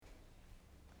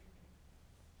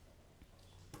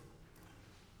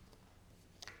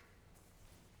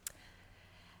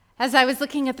As I was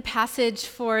looking at the passage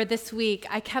for this week,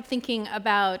 I kept thinking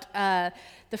about the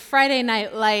Friday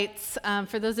Night Lights,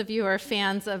 for those of you who are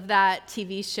fans of that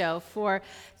TV show, for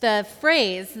the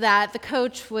phrase that the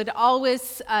coach would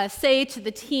always say to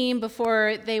the team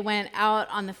before they went out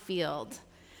on the field,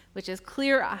 which is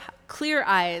clear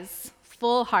eyes,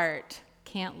 full heart,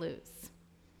 can't lose.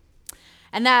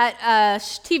 And that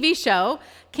TV show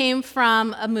came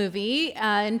from a movie in,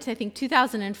 I think,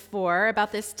 2004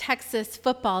 about this Texas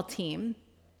football team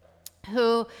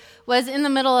who was in the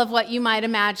middle of what you might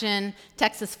imagine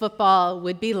Texas football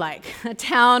would be like, a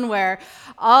town where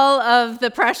all of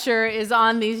the pressure is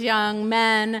on these young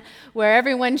men, where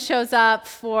everyone shows up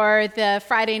for the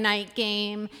Friday night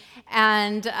game,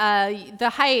 and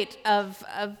the height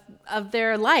of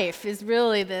their life is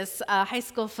really this high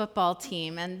school football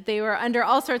team. And they were under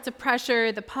all sorts of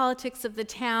pressure, the politics of the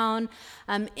town,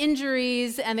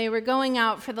 injuries, and they were going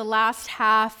out for the last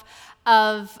half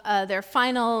of their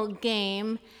final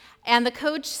game. And the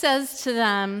coach says to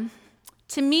them,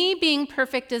 "To me, being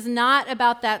perfect is not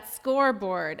about that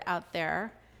scoreboard out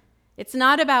there. It's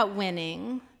not about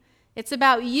winning. It's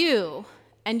about you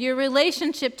and your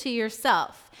relationship to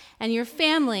yourself and your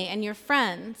family and your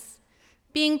friends.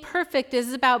 Being perfect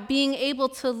is about being able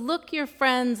to look your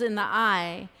friends in the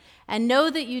eye and know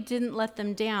that you didn't let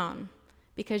them down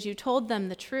because you told them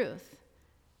the truth.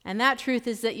 And that truth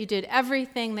is that you did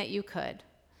everything that you could.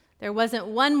 There wasn't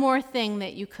one more thing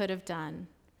that you could have done.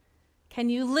 Can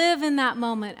you live in that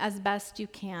moment as best you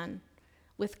can,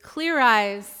 with clear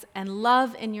eyes and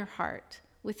love in your heart,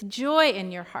 with joy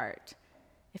in your heart?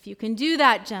 If you can do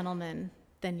that, gentlemen,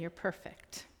 then you're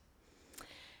perfect."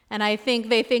 And I think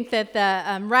they think that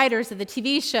the writers of the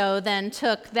TV show then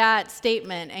took that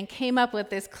statement and came up with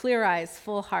this clear eyes,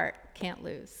 full heart, can't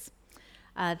lose,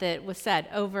 that was said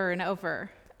over and over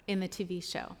in the TV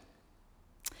show.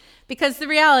 Because the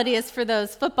reality is, for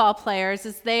those football players,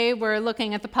 is they were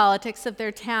looking at the politics of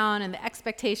their town and the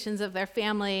expectations of their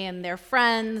family and their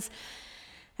friends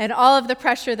and all of the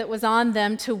pressure that was on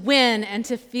them to win and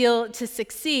to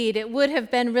succeed. It would have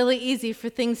been really easy for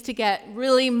things to get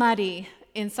really muddy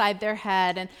inside their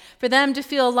head and for them to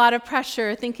feel a lot of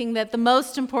pressure, thinking that the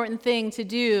most important thing to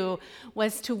do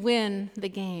was to win the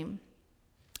game.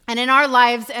 And in our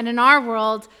lives and in our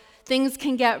world, things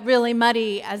can get really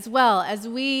muddy as well, as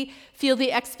we feel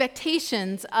the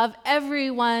expectations of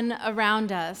everyone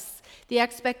around us, the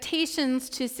expectations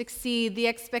to succeed, the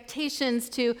expectations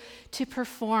to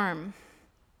perform.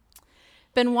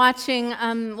 Been watching,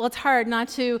 it's hard not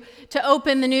to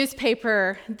open the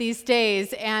newspaper these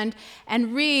days and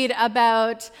read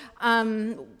about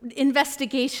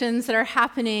investigations that are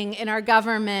happening in our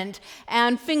government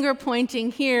and finger pointing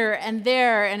here and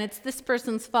there, and it's this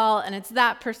person's fault and it's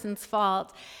that person's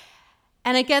fault.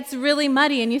 And it gets really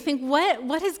muddy, and you think,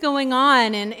 what is going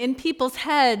on in people's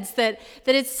heads that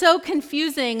it's so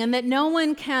confusing and that no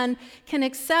one can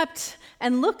accept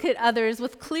and look at others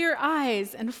with clear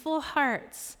eyes and full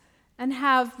hearts and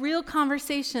have real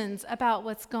conversations about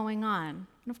what's going on.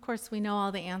 And of course, we know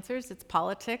all the answers. It's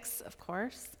politics, of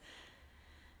course.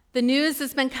 The news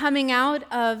has been coming out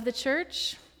of the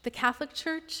church, the Catholic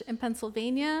Church in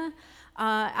Pennsylvania,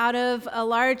 out of a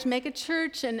large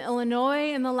megachurch in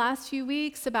Illinois in the last few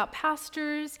weeks, about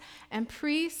pastors and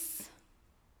priests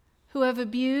who have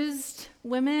abused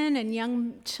women and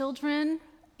young children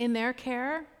in their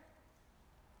care.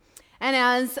 And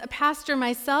as a pastor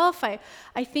myself,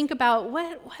 I think about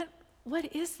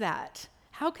what is that?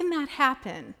 How can that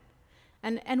happen?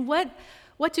 And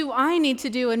what do I need to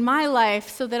do in my life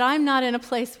so that I'm not in a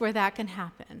place where that can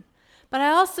happen? But I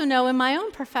also know in my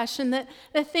own profession that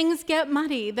things get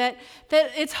muddy, that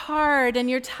it's hard and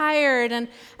you're tired, and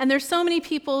there's so many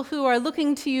people who are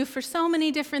looking to you for so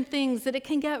many different things that it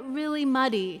can get really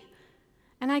muddy.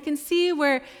 And I can see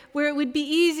where it would be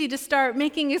easy to start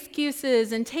making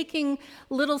excuses and taking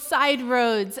little side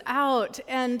roads out.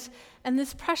 And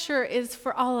this pressure is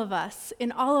for all of us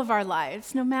in all of our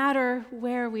lives, no matter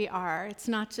where we are. It's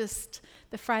not just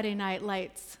the Friday Night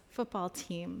Lights football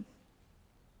team.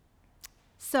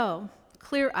 So,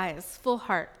 clear eyes, full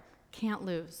heart, can't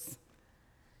lose.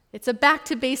 It's a back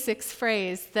to basics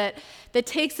phrase that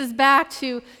takes us back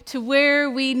to where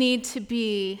we need to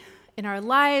be in our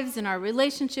lives, in our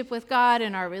relationship with God,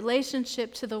 in our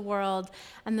relationship to the world.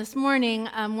 And this morning,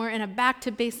 we're in a back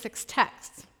to basics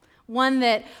text, one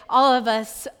that all of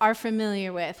us are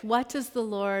familiar with. What does the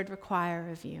Lord require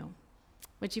of you?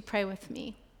 Would you pray with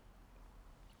me?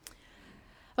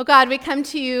 Oh God, we come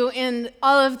to you in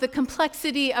all of the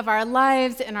complexity of our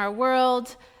lives and our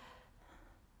world,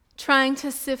 trying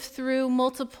to sift through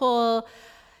multiple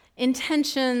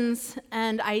intentions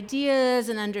and ideas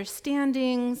and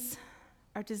understandings,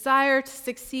 our desire to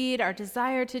succeed, our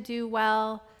desire to do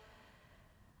well,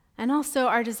 and also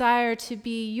our desire to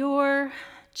be your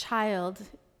child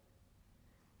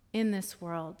in this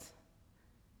world,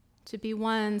 to be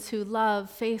ones who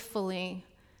love faithfully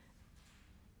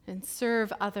and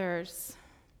serve others,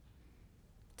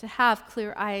 to have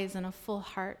clear eyes and a full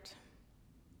heart.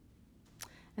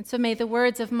 And so may the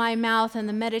words of my mouth and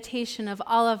the meditation of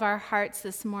all of our hearts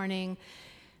this morning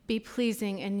be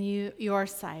pleasing in your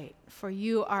sight, for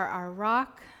you are our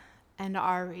rock and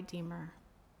our Redeemer.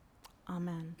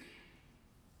 Amen.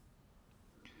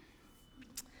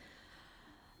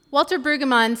 Walter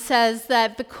Brueggemann says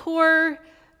that the core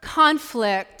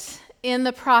conflict in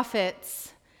the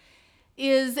prophets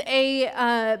is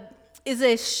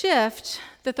a shift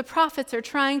that the prophets are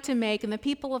trying to make in the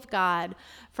people of God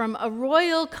from a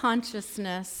royal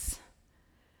consciousness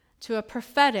to a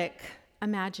prophetic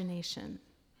imagination.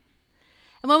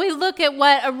 And when we look at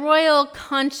what a royal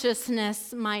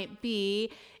consciousness might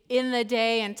be in the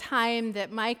day and time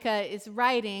that Micah is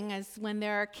writing, as when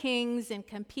there are kings and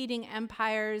competing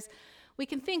empires, we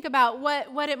can think about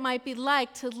what it might be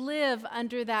like to live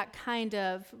under that kind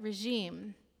of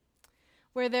regime.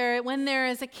 When there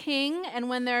is a king and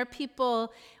when there are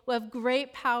people who have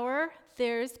great power,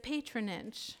 there's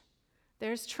patronage.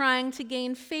 There's trying to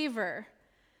gain favor.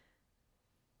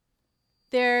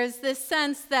 There's this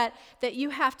sense that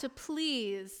you have to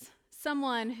please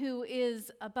someone who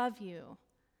is above you.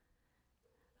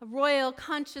 A royal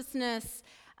consciousness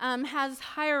has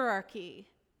hierarchy.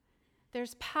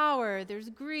 There's power, there's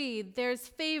greed, there's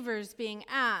favors being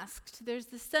asked. There's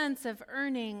the sense of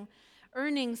earning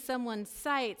someone's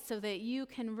sight so that you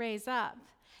can raise up.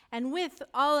 And with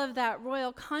all of that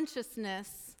royal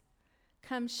consciousness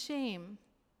comes shame.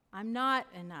 I'm not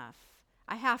enough.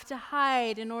 I have to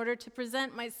hide in order to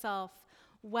present myself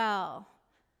well.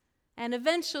 And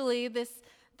eventually this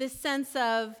sense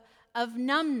of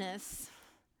numbness,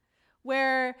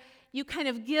 where you kind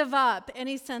of give up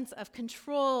any sense of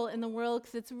control in the world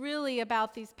because it's really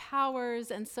about these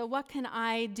powers, and so what can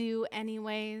I do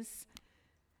anyways?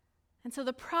 And so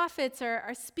the prophets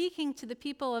are speaking to the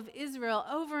people of Israel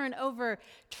over and over,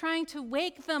 trying to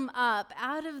wake them up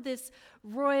out of this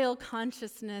royal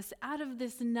consciousness, out of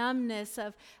this numbness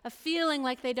of feeling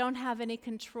like they don't have any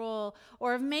control,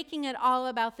 or of making it all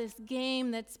about this game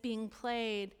that's being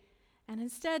played, and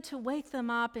instead to wake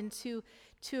them up into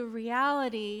a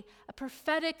reality, a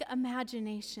prophetic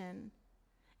imagination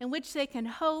in which they can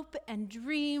hope and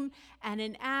dream and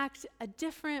enact a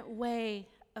different way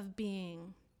of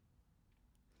being.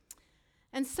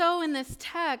 And so in this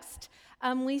text,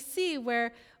 we see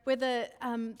where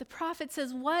the prophet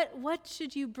says, what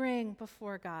should you bring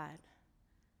before God?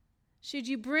 Should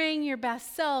you bring your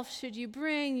best self? Should you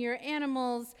bring your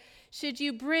animals? Should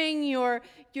you bring your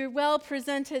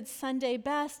well-presented Sunday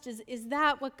best? Is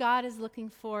that what God is looking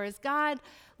for? Is God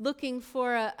looking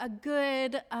for a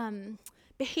good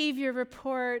behavior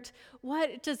report?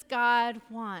 What does God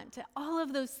want? All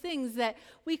of those things that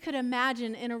we could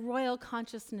imagine in a royal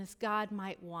consciousness God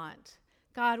might want.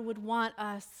 God would want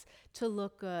us to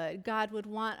look good. God would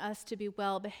want us to be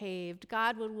well behaved.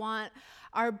 God would want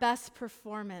our best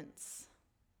performance.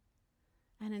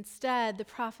 And instead, the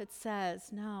prophet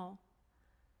says, no.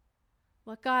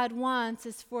 What God wants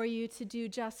is for you to do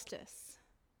justice.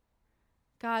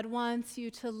 God wants you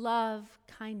to love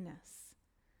kindness.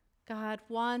 God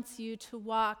wants you to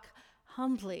walk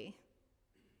humbly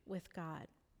with God.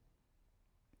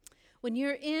 When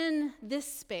you're in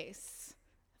this space,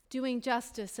 doing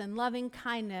justice and loving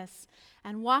kindness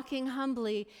and walking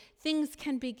humbly, things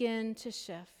can begin to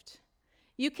shift.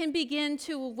 You can begin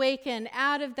to awaken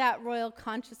out of that royal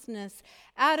consciousness,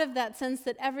 out of that sense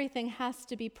that everything has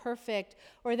to be perfect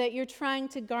or that you're trying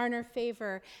to garner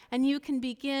favor, and you can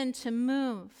begin to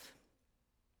move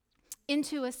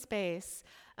into a space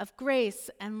of grace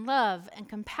and love and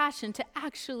compassion to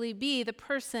actually be the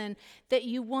person that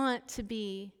you want to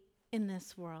be in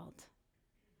this world.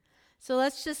 So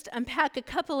let's just unpack a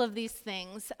couple of these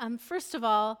things. First of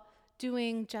all,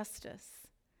 doing justice.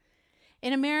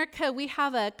 In America, we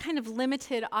have a kind of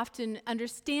limited, often,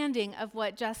 understanding of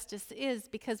what justice is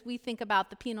because we think about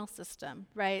the penal system,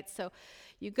 right? So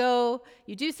you go,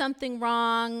 you do something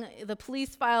wrong, the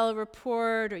police file a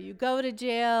report, or you go to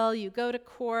jail, you go to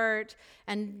court,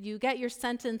 and you get your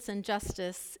sentence and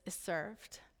justice is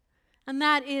served. And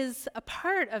that is a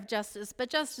part of justice,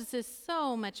 but justice is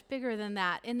so much bigger than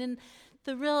that. And in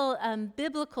the real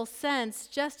biblical sense,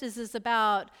 justice is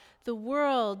about the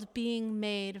world being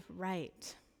made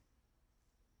right.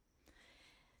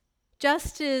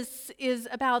 Justice is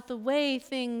about the way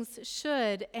things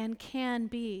should and can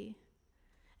be.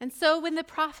 And so when the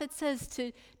prophet says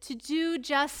to do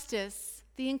justice,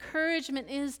 the encouragement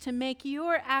is to make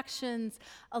your actions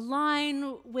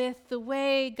align with the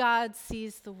way God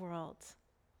sees the world.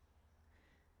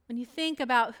 When you think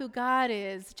about who God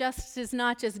is, justice is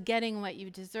not just getting what you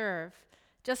deserve.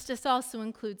 Justice also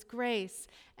includes grace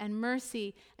and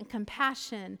mercy and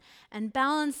compassion and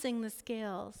balancing the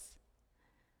scales.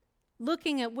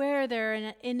 Looking at where there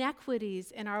are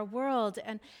inequities in our world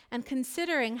and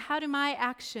considering how do my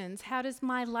actions, how does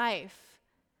my life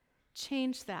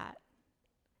change that?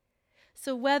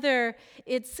 So whether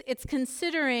it's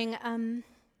considering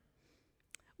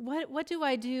what do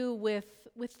I do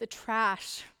with the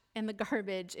trash and the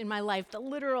garbage in my life, the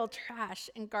literal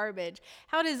trash and garbage?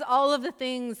 How does all of the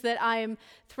things that I'm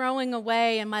throwing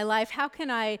away in my life, how can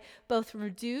I both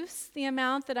reduce the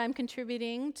amount that I'm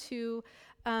contributing to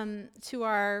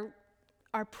our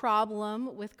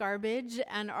problem with garbage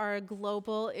and our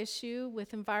global issue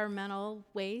with environmental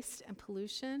waste and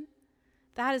pollution?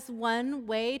 That is one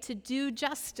way to do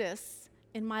justice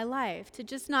in my life, to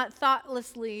just not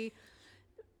thoughtlessly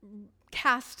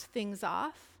cast things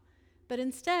off, but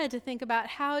instead to think about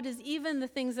how does even the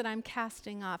things that I'm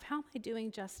casting off, how am I doing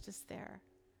justice there?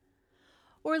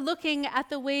 Or looking at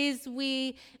the ways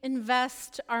we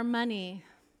invest our money,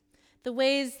 the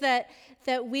ways that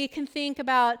we can think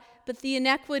about but the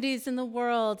inequities in the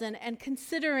world and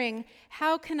considering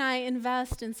how can I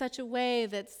invest in such a way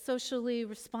that's socially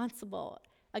responsible.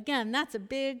 Again, that's a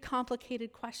big,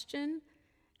 complicated question,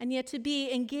 and yet to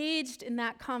be engaged in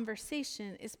that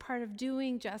conversation is part of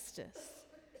doing justice.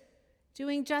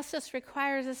 Doing justice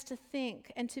requires us to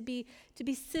think and to be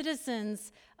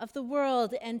citizens of the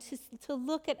world and to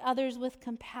look at others with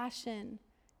compassion,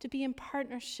 to be in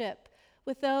partnership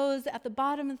with those at the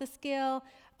bottom of the scale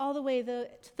all the way to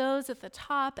those at the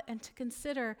top, and to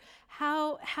consider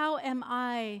how am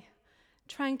I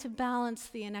trying to balance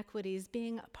the inequities,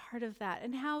 being a part of that,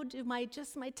 and how do my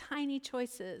tiny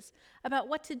choices about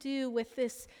what to do with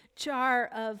this jar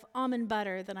of almond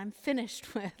butter that I'm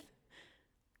finished with,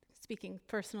 speaking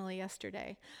personally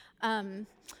yesterday,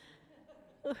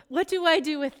 what do I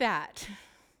do with that?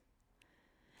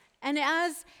 And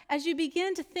as you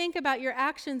begin to think about your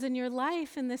actions in your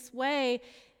life in this way,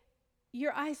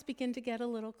 your eyes begin to get a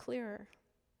little clearer,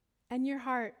 and your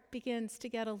heart begins to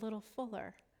get a little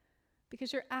fuller,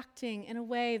 because you're acting in a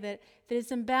way that is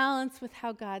in balance with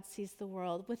how God sees the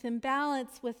world, with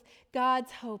imbalance with God's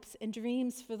hopes and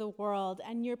dreams for the world,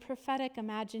 and your prophetic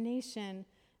imagination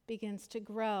begins to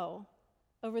grow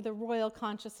over the royal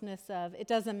consciousness of, it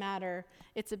doesn't matter,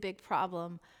 it's a big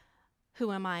problem,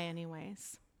 who am I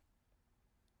anyways?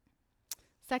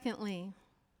 Secondly,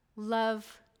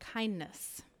 love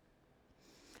kindness.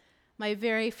 My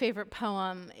very favorite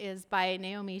poem is by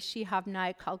Naomi Shihab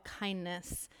Nye called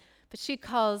Kindness. But she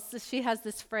has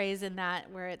this phrase in that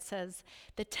where it says,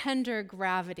 the tender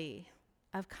gravity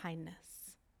of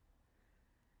kindness.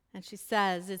 And she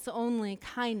says, it's only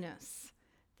kindness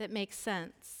that makes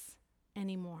sense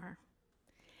anymore.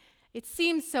 It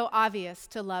seems so obvious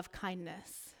to love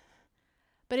kindness,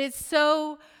 but it's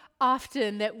so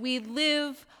often that we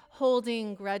live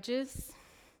holding grudges,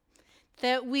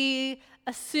 that we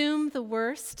assume the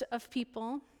worst of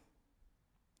people,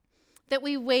 that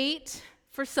we wait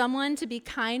for someone to be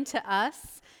kind to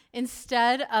us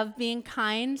instead of being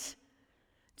kind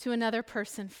to another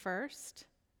person first.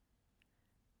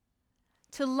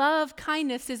 To love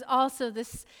kindness is also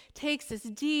takes this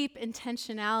deep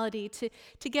intentionality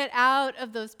to get out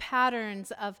of those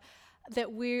patterns of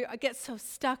that we get so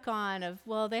stuck on of,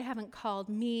 well, they haven't called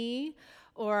me,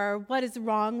 or what is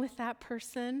wrong with that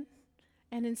person?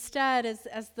 And instead,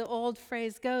 as the old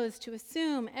phrase goes, to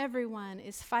assume everyone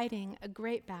is fighting a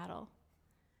great battle.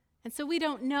 And so we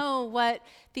don't know what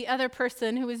the other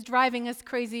person who is driving us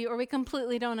crazy or we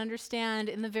completely don't understand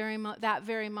in that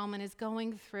very moment is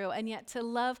going through. And yet to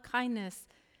love kindness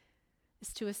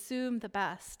is to assume the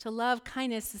best. To love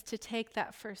kindness is to take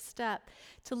that first step.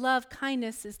 To love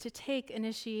kindness is to take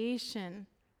initiation,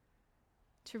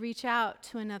 to reach out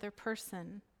to another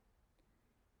person.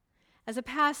 As a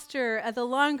pastor, the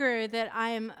longer that I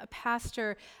am a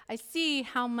pastor, I see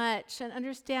how much and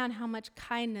understand how much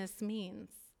kindness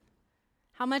means.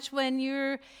 How much when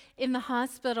you're in the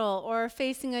hospital or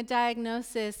facing a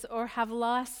diagnosis or have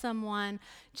lost someone,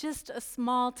 just a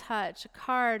small touch, a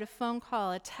card, a phone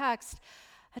call, a text,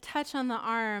 a touch on the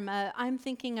arm, I'm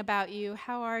thinking about you,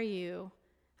 how are you?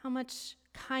 How much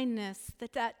kindness,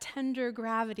 that tender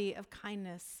gravity of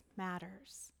kindness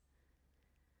matters.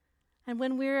 And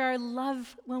when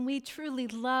when we truly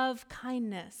love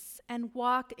kindness and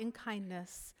walk in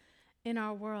kindness in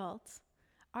our world,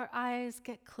 our eyes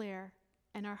get clear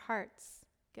and our hearts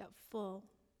get full.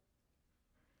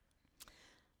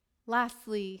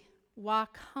 Lastly,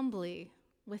 walk humbly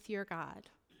with your God.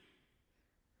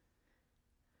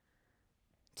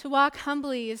 To walk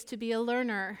humbly is to be a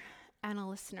learner and a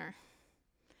listener.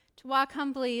 To walk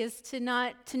humbly is to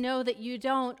know that you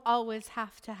don't always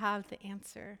have to have the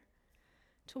answer.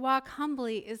 To walk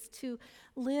humbly is to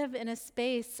live in a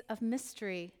space of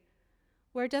mystery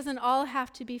where it doesn't all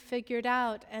have to be figured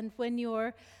out, and when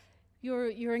you're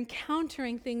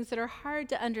encountering things that are hard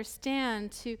to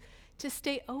understand, to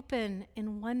stay open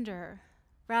in wonder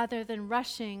rather than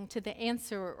rushing to the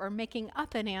answer or making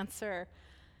up an answer.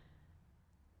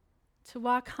 To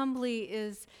walk humbly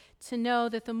is to know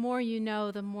that the more you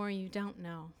know, the more you don't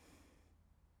know.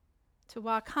 To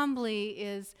walk humbly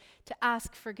is to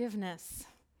ask forgiveness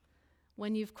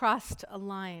when you've crossed a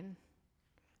line.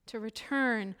 To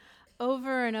return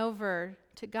over and over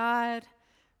to God,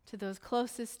 to those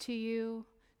closest to you,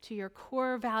 to your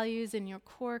core values and your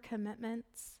core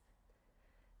commitments.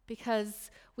 Because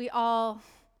we all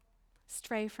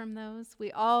stray from those,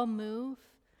 we all move.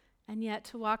 And yet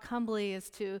to walk humbly is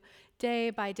to, day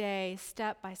by day,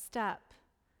 step by step,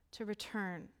 to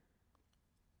return.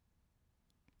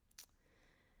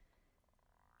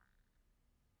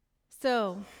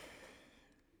 So,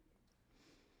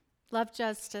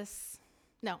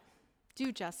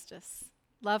 do justice,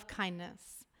 love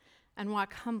kindness, and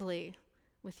walk humbly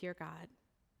with your God.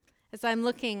 As I'm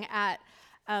looking at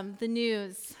the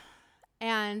news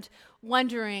and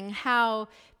wondering how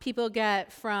people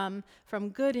get from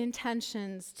good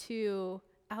intentions to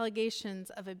allegations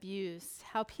of abuse,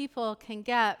 how people can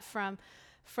get from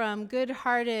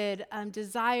good-hearted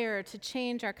desire to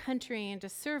change our country and to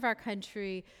serve our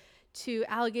country to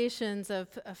allegations of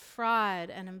fraud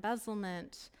and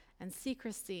embezzlement and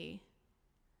secrecy.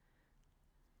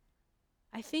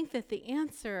 I think that the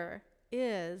answer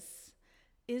is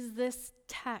this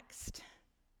text.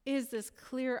 Is this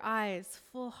clear eyes,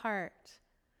 full heart,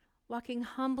 walking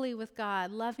humbly with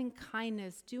God, loving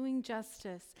kindness, doing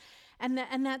justice, and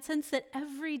that sense that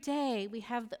every day we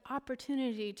have the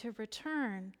opportunity to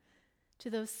return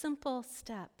to those simple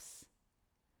steps.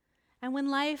 And when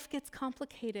life gets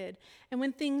complicated and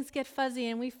when things get fuzzy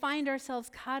and we find ourselves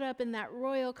caught up in that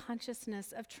royal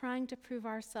consciousness of trying to prove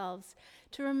ourselves,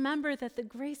 to remember that the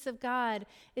grace of God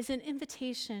is an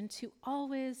invitation to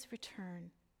always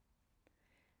return.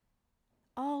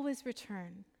 Always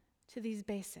return to these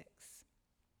basics.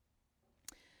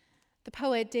 The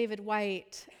poet David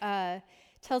Whyte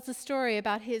tells a story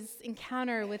about his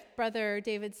encounter with brother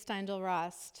David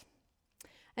Steindl-Rast.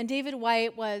 And David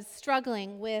Whyte was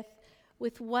struggling with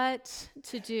what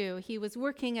to do. He was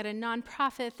working at a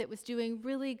nonprofit that was doing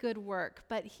really good work,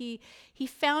 but he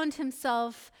found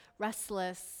himself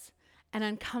restless and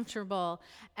uncomfortable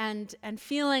and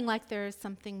feeling like there is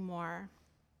something more.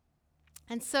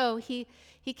 And so he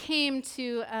came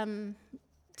to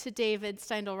David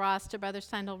Steindl-Rast, to Brother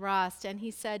Steindl-Rast, and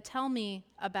he said, "Tell me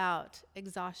about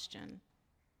exhaustion."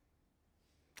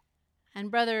 And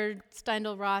Brother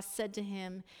Steindl-Rast said to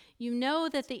him, "You know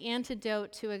that the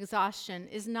antidote to exhaustion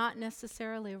is not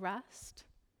necessarily rest.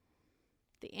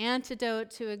 The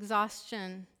antidote to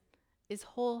exhaustion is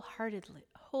wholeheartedness.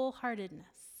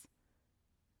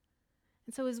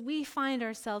 And so as we find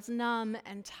ourselves numb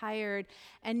and tired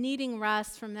and needing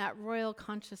rest from that royal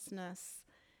consciousness,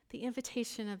 the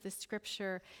invitation of the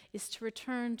scripture is to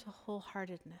return to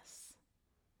wholeheartedness,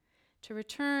 to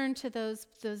return to those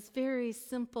very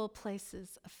simple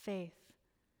places of faith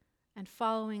and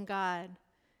following God,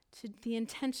 to the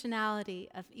intentionality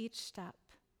of each step,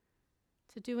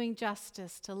 to doing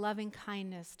justice, to loving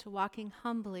kindness, to walking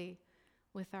humbly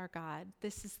with our God.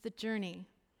 This is the journey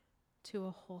to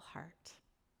a whole heart.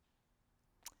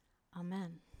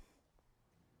 Amen.